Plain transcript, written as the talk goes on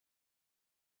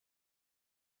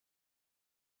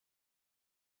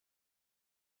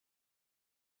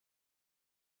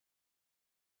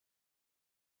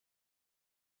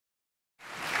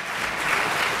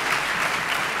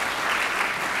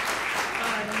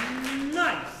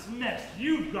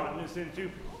you've gotten us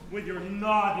into with your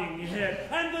nodding head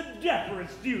and the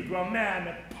deference due to a man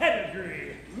of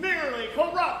pedigree. Merely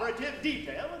corroborative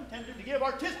detail intended to give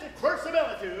artistic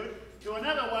verisimilitude to an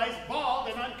otherwise bald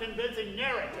and unconvincing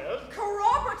narrative.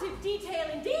 Corroborative detail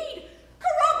indeed!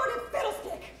 Corroborative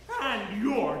fiddlestick! And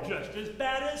you're just as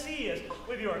bad as he is,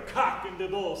 with your cock and the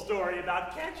bull story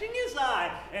about catching his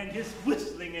eye and his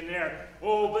whistling in there.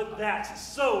 Oh, but that's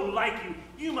so like you.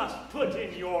 You must put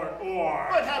in your oar.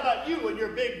 But how about you and your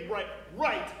big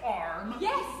right arm?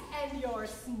 Yes, and your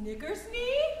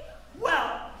snickersnee?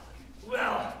 Well,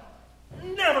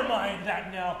 never mind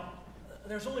that now.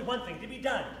 There's only one thing to be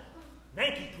done.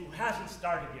 Nanki-Poo hasn't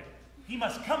started yet. He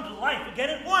must come to life again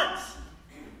at once.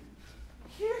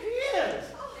 Here he is.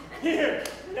 Here,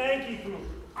 Nanki-Poo.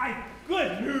 I've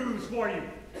good news for you.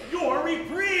 You're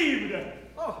reprieved.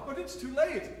 Oh, but it's too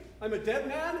late. I'm a dead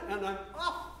man, and I'm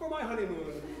off for my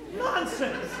honeymoon.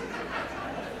 Nonsense.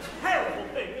 A terrible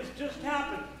thing has just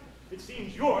happened. It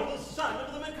seems you're the son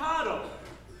of the Mikado.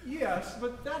 Yes,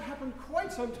 but that happened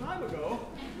quite some time ago.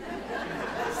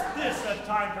 Is this a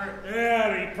time for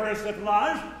airy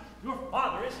persiflage? Your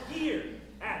father is here,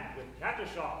 and with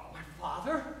Katisha. My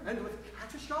father? And with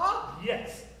Katisha?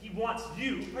 Yes, he wants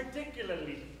you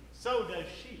particularly. So does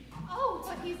she. Oh,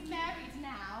 but he's married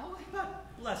now. But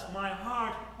bless my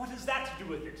heart, what has that to do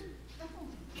with it?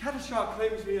 Katisha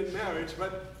claims me in marriage,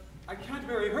 but I can't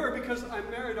marry her because I'm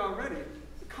married already.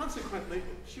 Consequently,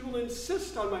 she will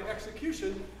insist on my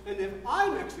execution, and if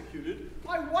I'm executed,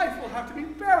 my wife will have to be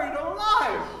buried alive.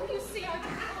 Oh, you see our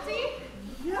difficulty?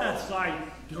 Yes, I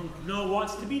don't know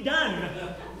what's to be done.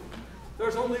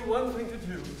 There's only one thing to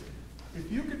do.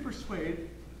 If you could persuade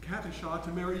Katisha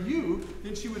to marry you,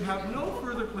 then she would have no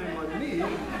further claim on me,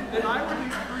 and I would be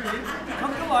free to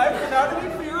come to life without any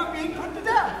fear of being put to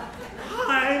death.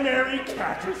 I marry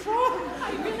Katisha?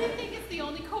 I really think it's the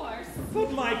only course.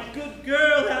 But my good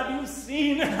girl, have you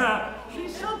seen her?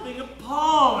 She's something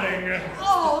appalling.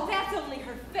 Oh, that's only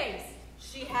her face.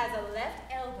 She has a left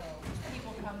elbow, which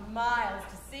people come miles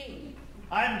to see.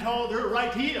 I'm told her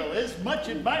right heel is much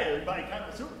admired by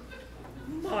connoisseurs.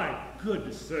 My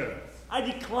good sir, I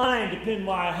decline to pin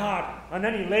my heart on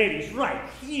any lady's right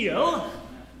heel.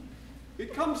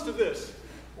 It comes to this.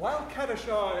 While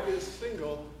Katisha is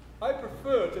single, I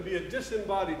prefer to be a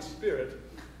disembodied spirit.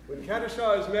 When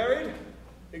Katisha is married,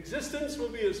 existence will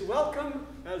be as welcome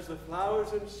as the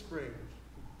flowers in spring.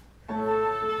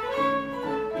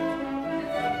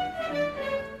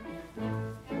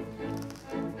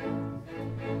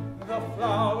 The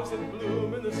flowers that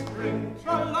bloom in the spring,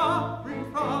 tra-la, bring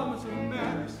promise of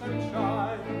merry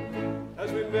sunshine.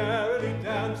 As we merrily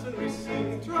dance and we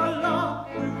sing, tra-la,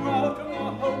 we welcome the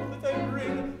hope that they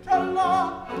bring.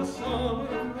 Tra-la, the summer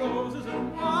of roses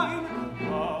and wine,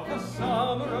 oh, the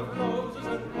summer of roses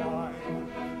and wine.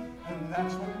 And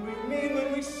that's what we mean when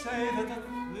we say that the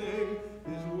thing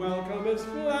is welcome as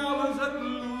flowers that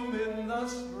bloom in the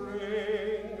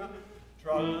spring.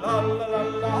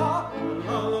 Tra-la-la-la-la,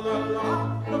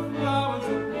 la-la-la-la, the flowers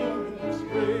that bloom in the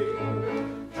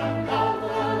spring.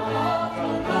 Tra-la-la-la-la,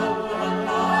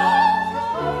 tra-la-la-la-la,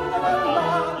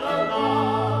 tra-la-la-la-la.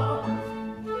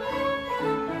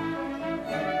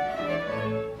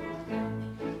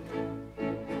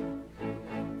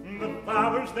 The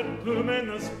flowers that bloom in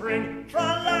the spring,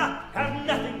 tra-la, have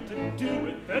nothing to do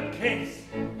with the case.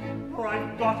 For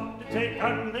I've got to take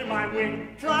under my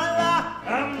wing, tra-la,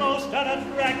 a most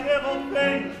unattractive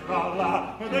thing,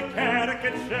 tra-la, with a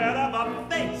caricature of a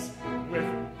face, with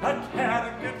a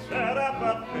caricature of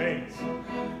a face.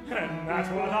 And that's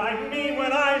what I mean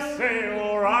when I say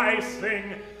or I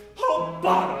sing, oh,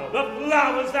 bother the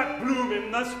flowers that bloom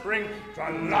in the spring,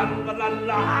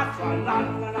 tra-la-la-la-la,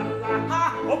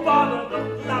 tra-la-la-la-la, oh, bother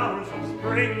the flowers of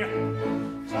spring,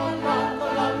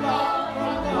 tra-la-la-la-la,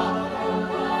 tra-la-la-la-la.